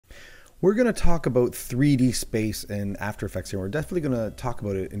We're going to talk about 3D space in After Effects here. We're definitely going to talk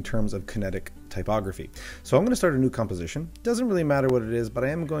about it in terms of kinetic typography. So I'm going to start a new composition. Doesn't really matter what it is, but I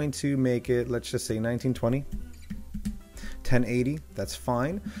am going to make it, let's just say 1920, 1080. That's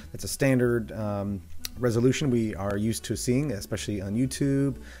fine. That's a standard resolution we are used to seeing, especially on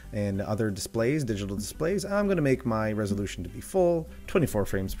YouTube and other displays, digital displays. I'm going to make my resolution to be full, 24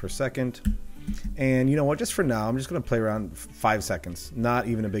 frames per second. And you know what, just for now, I'm just going to play around 5 seconds. Not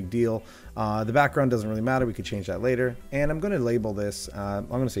even a big deal. The background doesn't really matter. We could change that later. And I'm going to label this, I'm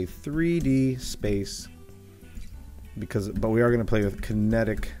going to say 3D space, but we are going to play with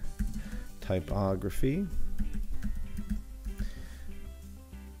kinetic typography.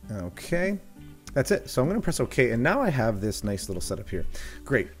 Okay, that's it. So I'm going to press OK. And now I have this nice little setup here.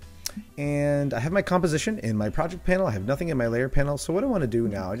 Great. And I have my composition in my project panel. I have nothing in my layer panel. So what I want to do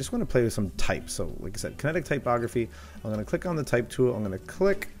now, I just want to play with some type. So like I said, kinetic typography. I'm going to click on the type tool. I'm going to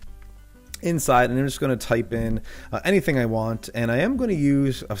click inside and I'm just going to type in anything I want. And I am going to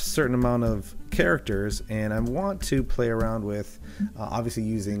use a certain amount of characters, and I want to play around with obviously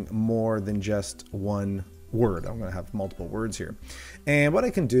using more than just one word. I'm going to have multiple words here. And what I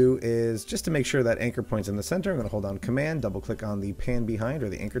can do is, just to make sure that anchor point's in the center, I'm going to hold down Command, double click on the pan behind or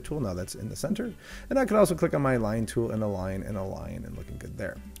the anchor tool. Now that's in the center. And I can also click on my line tool and align and align, and looking good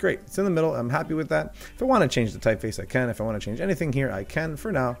there. Great. It's in the middle. I'm happy with that. If I want to change the typeface, I can. If I want to change anything here, I can.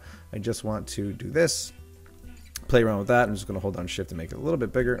 For now, I just want to do this. Play around with that. I'm just going to hold down Shift to make it a little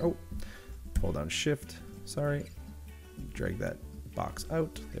bit bigger. Oh, hold down Shift. Sorry. Drag that box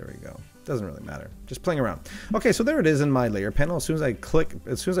out. There we go. Doesn't really matter. Just playing around. Okay, so there it is in my layer panel. As soon as I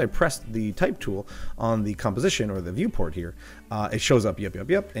press the type tool on the composition or the viewport here, it shows up,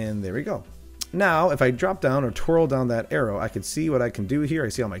 yep, and there we go. Now, if I drop down or twirl down that arrow, I can see what I can do here. I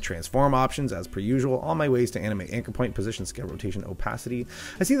see all my transform options as per usual, all my ways to animate anchor point, position, scale, rotation, opacity.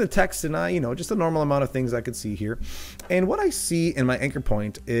 I see the text and just a normal amount of things I could see here. And what I see in my anchor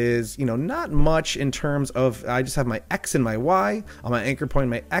point is, not much in terms of, I just have my X and my Y on my anchor point,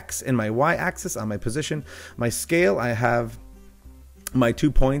 my X and my Y axis on my position. My scale, I have my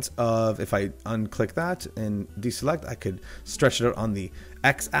 2 points of, if I unclick that and deselect, I could stretch it out on the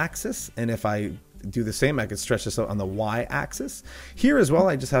X axis, and if I do the same, I could stretch this out on the Y axis. Here as well,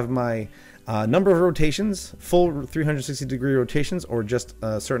 I just have my number of rotations, full 360-degree rotations, or just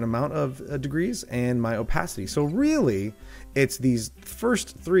a certain amount of degrees, and my opacity. So really, it's these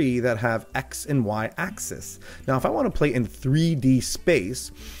first three that have X and Y axis. Now, if I want to play in 3D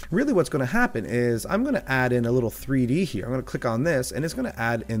space, really what's going to happen is I'm going to add in a little 3D here. I'm going to click on this, and it's going to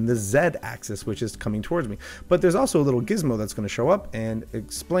add in the Z axis, which is coming towards me. But there's also a little gizmo that's going to show up and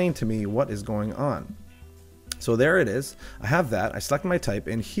explain to me what is going on. So there it is. I have that. I select my type,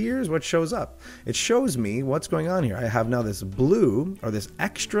 and here's what shows up. It shows me what's going on here. I have now this blue, or this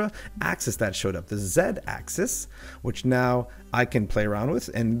extra axis that showed up, the Z axis, which now I can play around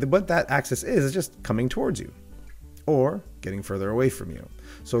with. And what that axis is just coming towards you or getting further away from you.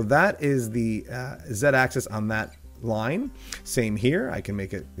 So that is the Z axis on that line. Same here. I can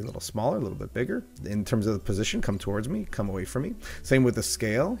make it a little smaller, a little bit bigger. In terms of the position, come towards me, come away from me. Same with the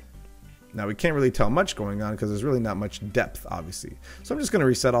scale. Now we can't really tell much going on because there's really not much depth, obviously. So I'm just going to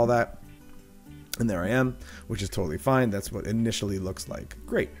reset all that. And there I am, which is totally fine. That's what initially looks like.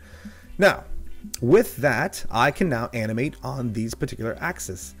 Great. Now, with that, I can now animate on these particular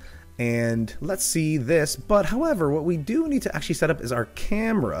axes. And let's see this. But however, what we do need to actually set up is our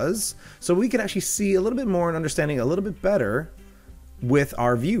cameras, so we can actually see a little bit more and understanding a little bit better with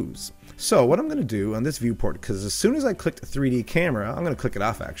our views. So what I'm going to do on this viewport, because as soon as I clicked 3D camera, I'm going to click it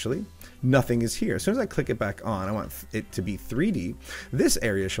off actually. Nothing is here. As soon as I click it back on, I want it to be 3D. This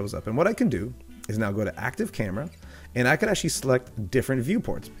area shows up, and what I can do is now go to active camera, and I can actually select different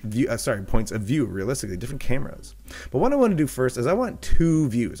viewports, points of view, realistically, different cameras. But what I want to do first is I want 2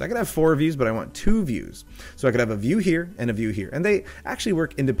 views. I could have 4 views, but I want 2 views. So I could have a view here and a view here, and they actually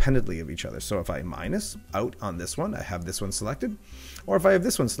work independently of each other. So if I minus out on this one, I have this one selected, or if I have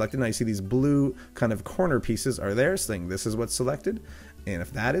this one selected and I see these blue kind of corner pieces are there saying this is what's selected, and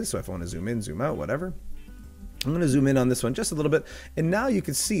if that is, so if I want to zoom in, zoom out, whatever, I'm going to zoom in on this one just a little bit, and now you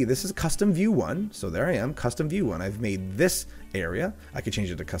can see this is custom view 1. So there I am, custom view 1. I've made this area. I could change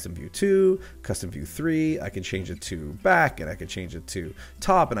it to custom view 2, custom view 3. I could change it to back, and I could change it to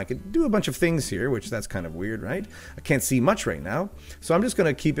top, and I could do a bunch of things here, which that's kind of weird, right? I can't see much right now, so I'm just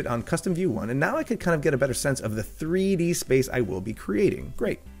going to keep it on custom view 1, and now I could kind of get a better sense of the 3D space I will be creating.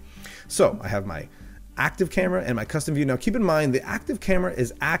 Great. So I have my active camera and my custom view. Now keep in mind, the active camera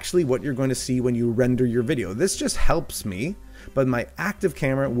is actually what you're going to see when you render your video. This just helps me, but my active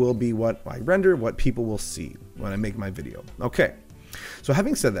camera will be what I render, what people will see when I make my video. Okay, So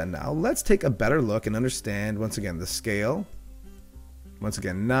having said that, now let's take a better look and understand once again the scale. Once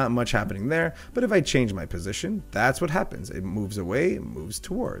again, not much happening there, but if I change my position, that's what happens. It moves away, it moves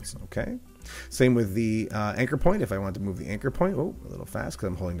towards, okay? Same with the anchor point. If I want to move the anchor point, oh, a little fast because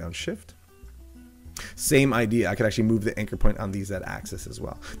I'm holding down shift. Same idea. I could actually move the anchor point on the Z axis as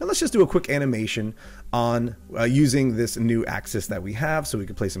well. Now let's just do a quick animation on using this new axis that we have so we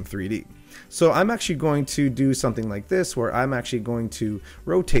can play some 3D. So I'm actually going to do something like this where I'm actually going to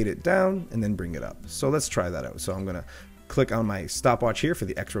rotate it down and then bring it up. So let's try that out. So I'm going to click on my stopwatch here for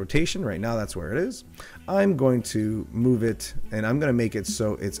the X rotation. Right now that's where it is. I'm going to move it and I'm going to make it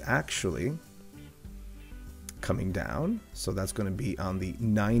so it's actually coming down. So that's going to be on the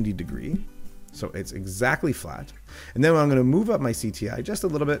 90 degree. So it's exactly flat. And then I'm going to move up my CTI just a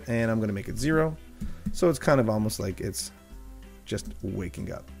little bit and I'm going to make it 0. So it's kind of almost like it's just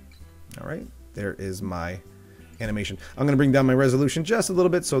waking up. All right, there is my animation. I'm going to bring down my resolution just a little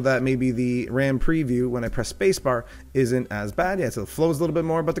bit so that maybe the RAM preview when I press spacebar isn't as bad. Yeah, so it flows a little bit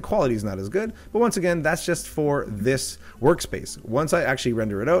more, but the quality is not as good. But once again, that's just for this workspace. Once I actually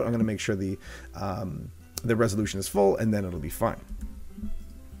render it out, I'm going to make sure the resolution is full and then it'll be fine.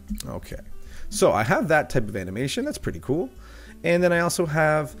 Okay. So I have that type of animation. That's pretty cool. And then I also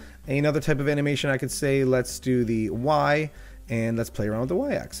have another type of animation. I could say, let's do the Y and let's play around with the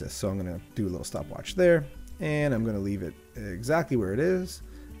Y axis. So I'm going to do a little stopwatch there and I'm going to leave it exactly where it is.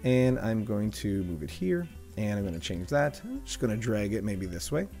 And I'm going to move it here and I'm going to change that. I'm just going to drag it maybe this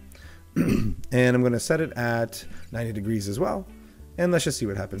way. And I'm going to set it at 90 degrees as well. And let's just see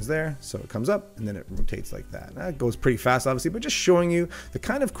what happens there. So it comes up and then it rotates like that. That goes pretty fast, obviously, but just showing you the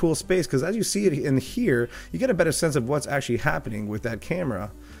kind of cool space, because as you see it in here, you get a better sense of what's actually happening with that camera,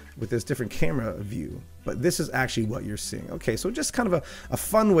 with this different camera view. But this is actually what you're seeing. Okay, so just kind of a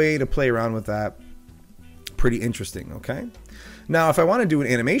fun way to play around with that. Pretty interesting, okay? Now, if I want to do an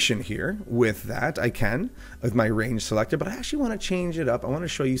animation here with that, I can with my range selector, but I actually want to change it up. I want to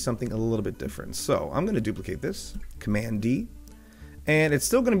show you something a little bit different. So I'm going to duplicate this, Command D. And it's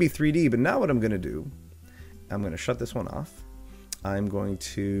still going to be 3D, but now what I'm going to do, I'm going to shut this one off. I'm going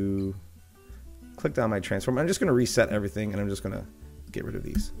to click down my transform. I'm just going to reset everything, and I'm just going to get rid of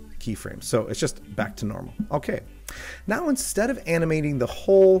these keyframes. So it's just back to normal. Okay. Now, instead of animating the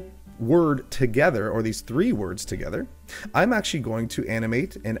whole word together, or these 3 words together, I'm actually going to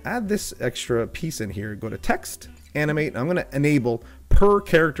animate and add this extra piece in here. Go to text, animate. I'm going to enable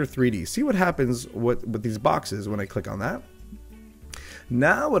Per-Caracater 3D. See what happens with these boxes when I click on that.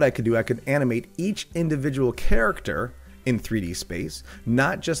 Now what I could do, I could animate each individual character in 3D space,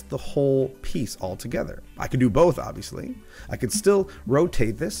 not just the whole piece all together. I could do both, obviously. I could still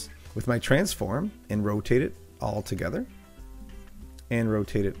rotate this with my transform and rotate it all together. And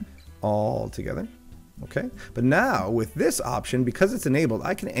rotate it all together. Okay, but now with this option, because it's enabled,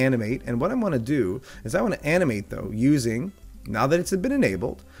 I can animate. And what I want to do is I want to animate though using, now that it's been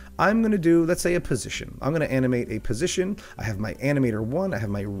enabled, I'm going to do, let's say, a position. I'm going to animate a position. I have my animator 1. I have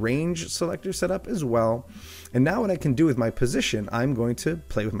my range selector set up as well. And now what I can do with my position, I'm going to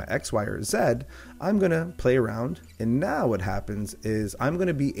play with my X, Y, or Z. I'm going to play around. And now what happens is I'm going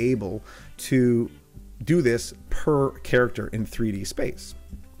to be able to do this per character in 3D space.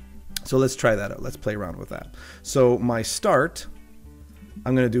 So let's try that out. Let's play around with that. So my start,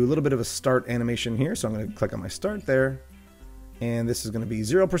 I'm going to do a little bit of a start animation here. So I'm going to click on my start there. And this is going to be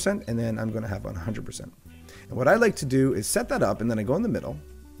 0%, and then I'm going to have 100%. And what I like to do is set that up, and then I go in the middle,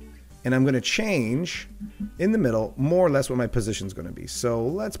 and I'm going to change in the middle more or less what my position is going to be. So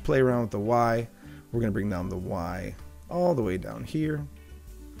let's play around with the Y. We're going to bring down the Y all the way down here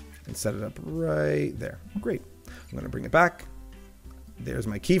and set it up right there. Great. I'm going to bring it back. There's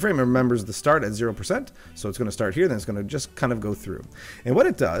my keyframe. It remembers the start at 0%. So it's going to start here, then it's going to just kind of go through. And what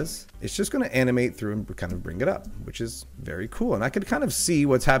it does, it's just going to animate through and kind of bring it up, which is very cool. And I could kind of see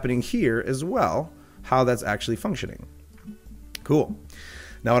what's happening here as well, how that's actually functioning. Cool.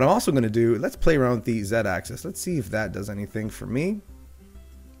 Now what I'm also going to do, let's play around with the Z axis. Let's see if that does anything for me.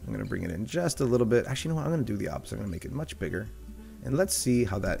 I'm going to bring it in just a little bit. Actually, you know what? I'm going to do the opposite. I'm going to make it much bigger. And let's see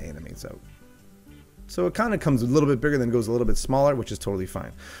how that animates out. So it kind of comes a little bit bigger, then goes a little bit smaller, which is totally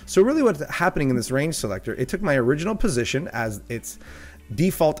fine. So really what's happening in this range selector, it took my original position as its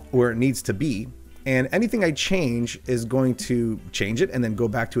default where it needs to be, and anything I change is going to change it and then go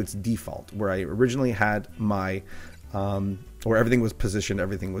back to its default where I originally had my, where everything was positioned,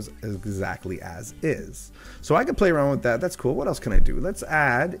 everything was exactly as is. So I can play around with that. That's cool. What else can I do? Let's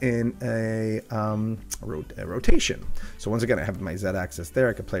add in a rotation. So once again, I have my Z axis there.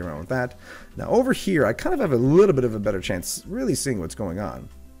 I can play around with that. Now over here, I kind of have a little bit of a better chance really seeing what's going on.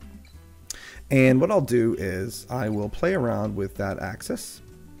 And what I'll do is I will play around with that axis,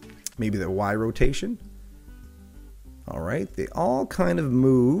 maybe the Y rotation. All right, they all kind of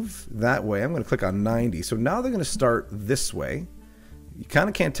move that way. I'm going to click on 90. So now they're going to start this way. You kind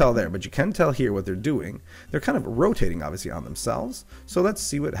of can't tell there, but you can tell here what they're doing. They're kind of rotating, obviously, on themselves. So let's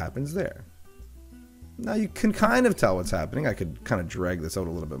see what happens there. Now you can kind of tell what's happening. I could kind of drag this out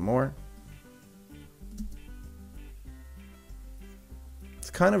a little bit more. It's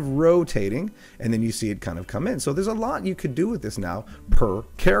kind of rotating, and then you see it kind of come in. So there's a lot you could do with this now per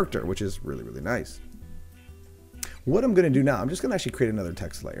character, which is really, really nice. What I'm going to do now, I'm just going to actually create another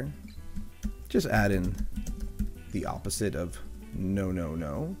text layer. Just add in the opposite of no, no,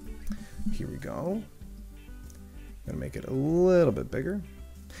 no. Here we go. I'm going to make it a little bit bigger.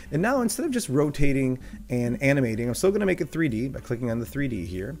 And now instead of just rotating and animating, I'm still going to make it 3D by clicking on the 3D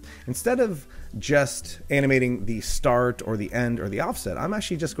here. Instead of just animating the start or the end or the offset, I'm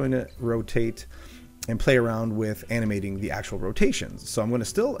actually just going to rotate and play around with animating the actual rotations. So I'm going to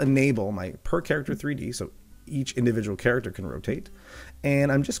still enable my per character 3D, so each individual character can rotate.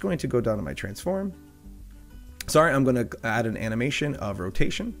 And I'm just going to go down to my transform. Sorry, I'm going to add an animation of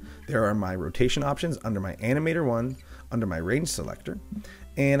rotation. There are my rotation options under my animator 1, under my range selector.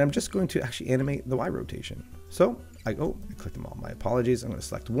 And I'm just going to actually animate the Y rotation. So I clicked them all. My apologies. I'm going to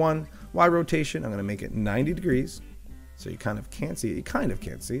select 1 Y rotation. I'm going to make it 90 degrees. So you kind of can't see it. You kind of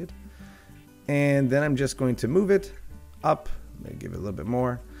can't see it. And then I'm just going to move it up. I'm going to give it a little bit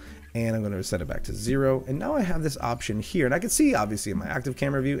more. And I'm going to set it back to 0. And now I have this option here. And I can see, obviously, in my active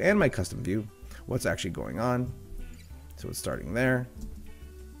camera view and my custom view, what's actually going on. So it's starting there.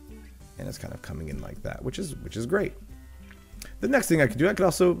 And it's kind of coming in like that, which is great. The next thing I could do, I could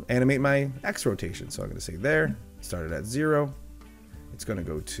also animate my X rotation. So I'm going to say there, start it at 0. It's going to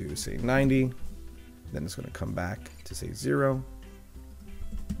go to, say, 90. Then it's going to come back to, say, 0.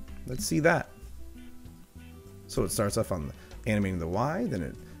 Let's see that. So it starts off on animating the Y, then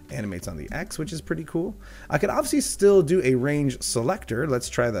it animates on the X, which is pretty cool. I could obviously still do a range selector. Let's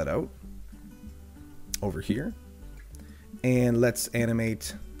try that out over here. And let's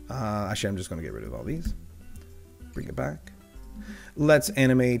animate, actually I'm just going to get rid of all these. Bring it back. Let's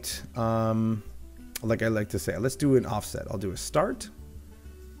animate, like I like to say, let's do an offset. I'll do a start.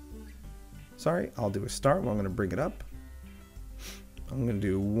 Sorry, I'll do a start. Well, I'm going to bring it up. I'm going to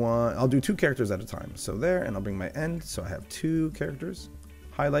do one. I'll do 2 characters at a time. So there, and I'll bring my end. So I have 2 characters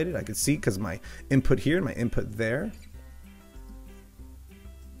highlighted. I can see because my input here and my input there.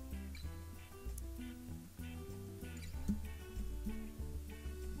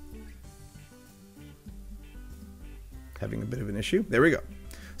 Having a bit of an issue. There we go.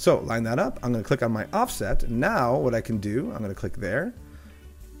 So line that up. I'm going to click on my offset. Now what I can do, I'm going to click there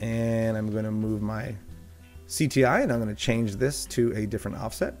and I'm going to move my CTI and I'm going to change this to a different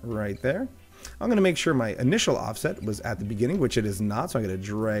offset right there. I'm going to make sure my initial offset was at the beginning, which it is not. So I'm going to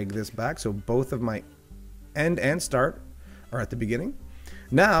drag this back. So both of my end and start are at the beginning.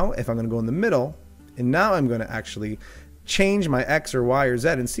 Now, if I'm going to go in the middle, and now I'm going to actually change my X or Y or Z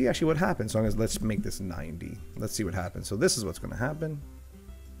and see actually what happens. So let's make this 90. Let's see what happens. So this is what's going to happen.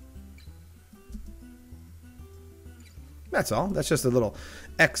 That's all. That's just a little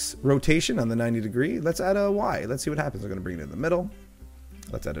X rotation on the 90 degree. Let's add a Y. Let's see what happens. I'm going to bring it in the middle.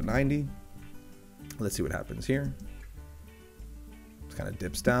 Let's add a 90. Let's see what happens here. It kind of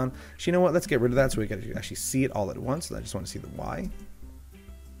dips down. So you know what? Let's get rid of that so we can actually see it all at once. I just want to see the Y.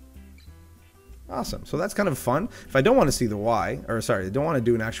 Awesome. So that's kind of fun. If I don't want to see the Y, or sorry, I don't want to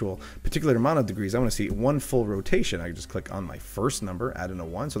do an actual particular amount of degrees, I want to see one full rotation. I can just click on my first number, add in a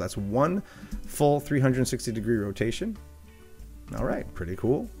 1. So that's one full 360 degree rotation. All right, pretty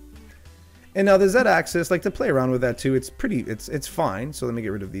cool. And now the Z axis, like to play around with that too. It's pretty, it's fine. So let me get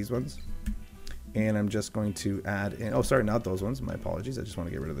rid of these ones. And I'm just going to add in, oh, sorry, not those ones. My apologies. I just want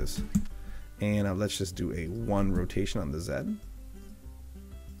to get rid of this. And let's just do a 1 rotation on the Z.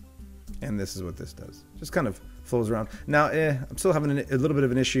 And this is what this does. Just kind of flows around. Now, I'm still having a little bit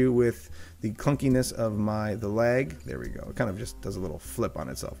of an issue with the clunkiness of the lag. There we go. It kind of just does a little flip on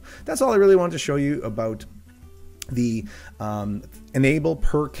itself. That's all I really wanted to show you about the enable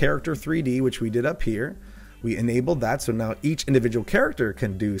per character 3D, which we did up here. We enabled that, so now each individual character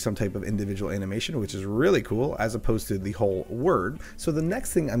can do some type of individual animation, which is really cool, as opposed to the whole word. So the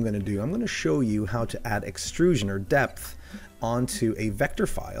next thing I'm going to do, I'm going to show you how to add extrusion or depth onto a vector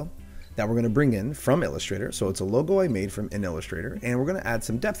file that we're going to bring in from Illustrator. So it's a logo I made from in Illustrator, and we're going to add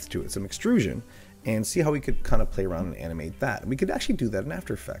some depth to it, some extrusion, and see how we could kind of play around and animate that. And we could actually do that in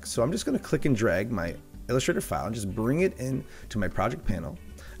After Effects. So I'm just going to click and drag my Illustrator file and just bring it in to my project panel.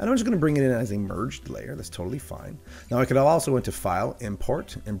 And I'm just going to bring it in as a merged layer. That's totally fine. Now I could have also went to File,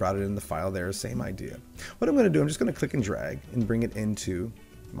 Import, and brought it in the file there, same idea. What I'm going to do, I'm just going to click and drag and bring it into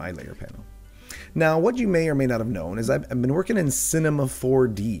my layer panel. Now, what you may or may not have known is I've been working in Cinema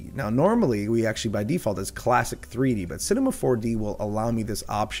 4D. Now, normally we actually by default is Classic 3D, but Cinema 4D will allow me this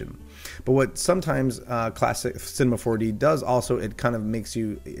option. But what sometimes Classic Cinema 4D does also, it kind of makes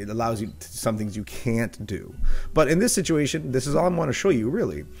you, it allows you to some things you can't do. But in this situation, this is all I want to show you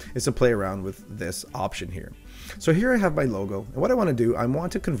really, is to play around with this option here. So here I have my logo, and what I want to do, I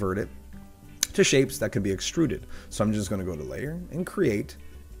want to convert it to shapes that can be extruded. So I'm just going to go to Layer and Create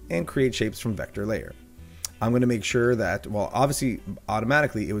shapes from vector layer. I'm going to make sure that, well, obviously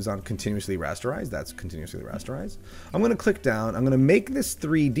automatically it was on continuously rasterized. That's continuously rasterized. I'm going to click down. I'm going to make this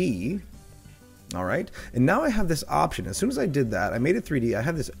 3D. All right. And now I have this option. As soon as I did that, I made it 3D. I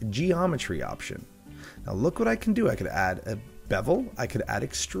have this geometry option. Now look what I can do. I could add a bevel. I could add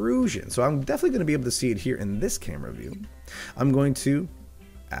extrusion. So I'm definitely going to be able to see it here in this camera view. I'm going to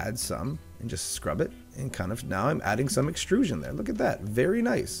add some and just scrub it, and kind of now I'm adding some extrusion there. Look at that, very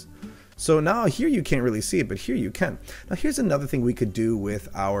nice. So now here you can't really see it, but here you can. Now here's another thing we could do with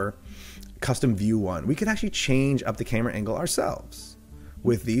our custom view one. We could actually change up the camera angle ourselves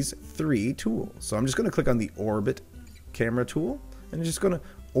with these 3 tools. So I'm just going to click on the orbit camera tool and I'm just going to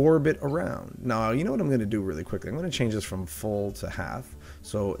orbit around. Now you know what I'm going to do really quickly. I'm going to change this from full to half.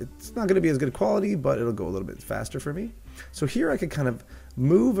 So it's not going to be as good quality, but it'll go a little bit faster for me. So here I could kind of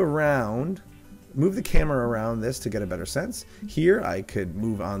move the camera around this to get a better sense. Here I could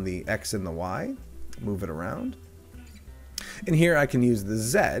move on the X and the Y, move it around. And here I can use the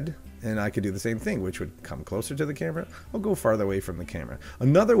Z, and I could do the same thing, which would come closer to the camera or go farther away from the camera.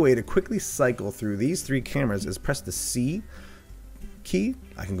 Another way to quickly cycle through these 3 cameras is press the C key.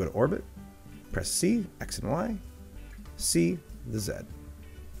 I can go to orbit, press C, X and Y, C, the Z.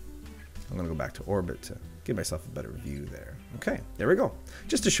 I'm going to go back to orbit to give myself a better view there. Okay, there we go.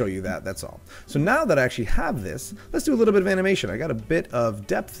 Just to show you that, that's all. So now that I actually have this, let's do a little bit of animation. I got a bit of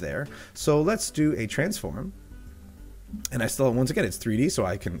depth there. So let's do a transform. And I still, once again, it's 3D, so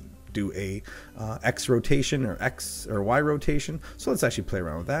I can do a X rotation or X or Y rotation. So let's actually play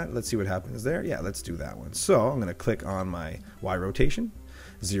around with that. Let's see what happens there. Yeah, let's do that one. So I'm going to click on my Y rotation,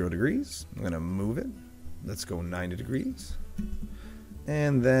 0 degrees. I'm going to move it. Let's go 90 degrees.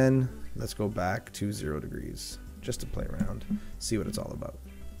 And then let's go back to 0 degrees just to play around, see what it's all about.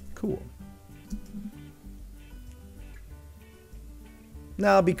 Cool.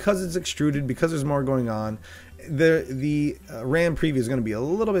 Now, because it's extruded, because there's more going on, the RAM preview is going to be a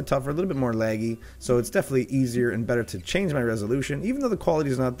little bit tougher, a little bit more laggy, so it's definitely easier and better to change my resolution. Even though the quality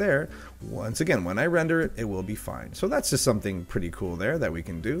is not there, once again, when I render it, it will be fine. So that's just something pretty cool there that we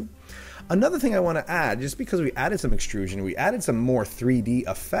can do. Another thing I want to add, just because we added some extrusion, we added some more 3D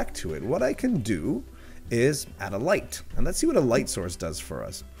effect to it, what I can do is add a light. And let's see what a light source does for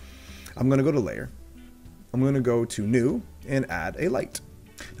us. I'm going to go to Layer. I'm going to go to New and add a light.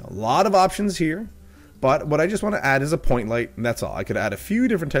 Now, a lot of options here, but what I just want to add is a point light, and that's all. I could add a few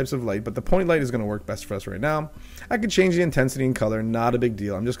different types of light, but the point light is going to work best for us right now. I could change the intensity and color, not a big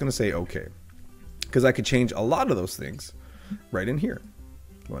deal. I'm just going to say OK, because I could change a lot of those things right in here.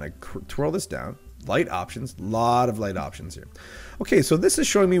 When I twirl this down, light options, a lot of light options here. Okay, so this is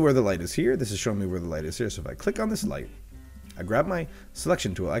showing me where the light is here. This is showing me where the light is here. So if I click on this light, I grab my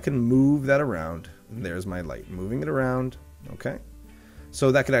selection tool, I can move that around, and there's my light, moving it around. Okay,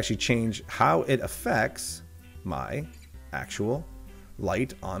 so that could actually change how it affects my actual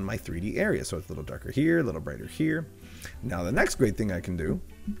light on my 3D area. So it's a little darker here, a little brighter here. Now the next great thing I can do,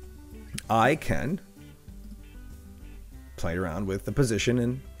 I can play around with the position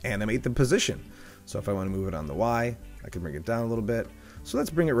and animate the position. So if I want to move it on the Y, I can bring it down a little bit. So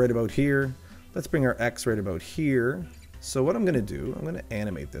let's bring it right about here. Let's bring our X right about here. So what I'm going to do, I'm going to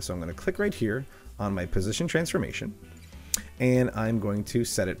animate this. So I'm going to click right here on my position transformation, and I'm going to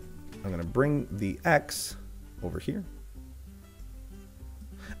set it. I'm going to bring the X over here,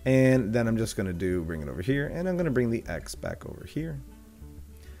 and then I'm just going to bring it over here, and I'm going to bring the X back over here,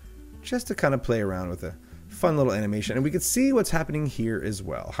 just to kind of play around with a fun little animation. And we can see what's happening here as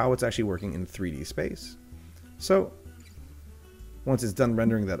well, how it's actually working in 3D space. So once it's done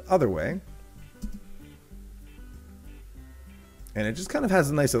rendering that other way, and it just kind of has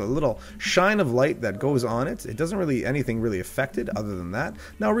a nice little shine of light that goes on it. It doesn't really anything really affected other than that.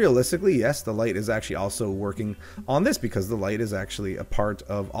 Now realistically, yes, the light is actually also working on this because the light is actually a part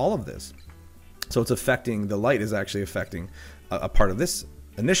of all of this. So it's affecting, the light is actually affecting a part of this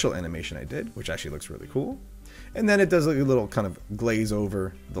initial animation I did, which actually looks really cool. And then it does like a little kind of glaze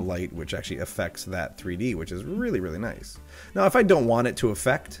over the light, which actually affects that 3D, which is really, really nice. Now, if I don't want it to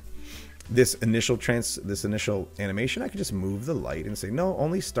affect this initial animation, I could just move the light and say, no,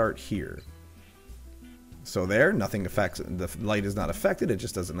 only start here. So there, nothing affects, the light is not affected, it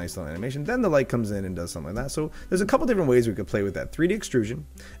just does a nice little animation. Then the light comes in and does something like that. So there's a couple different ways we could play with that. 3D extrusion,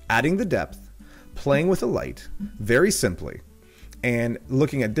 adding the depth, playing with the light, very simply, and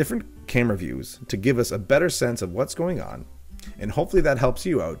looking at different camera views to give us a better sense of what's going on. And hopefully that helps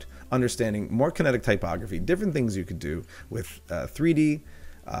you out, understanding more kinetic typography, different things you could do with 3D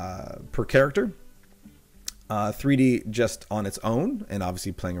per character, 3D just on its own, and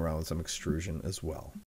obviously playing around with some extrusion as well.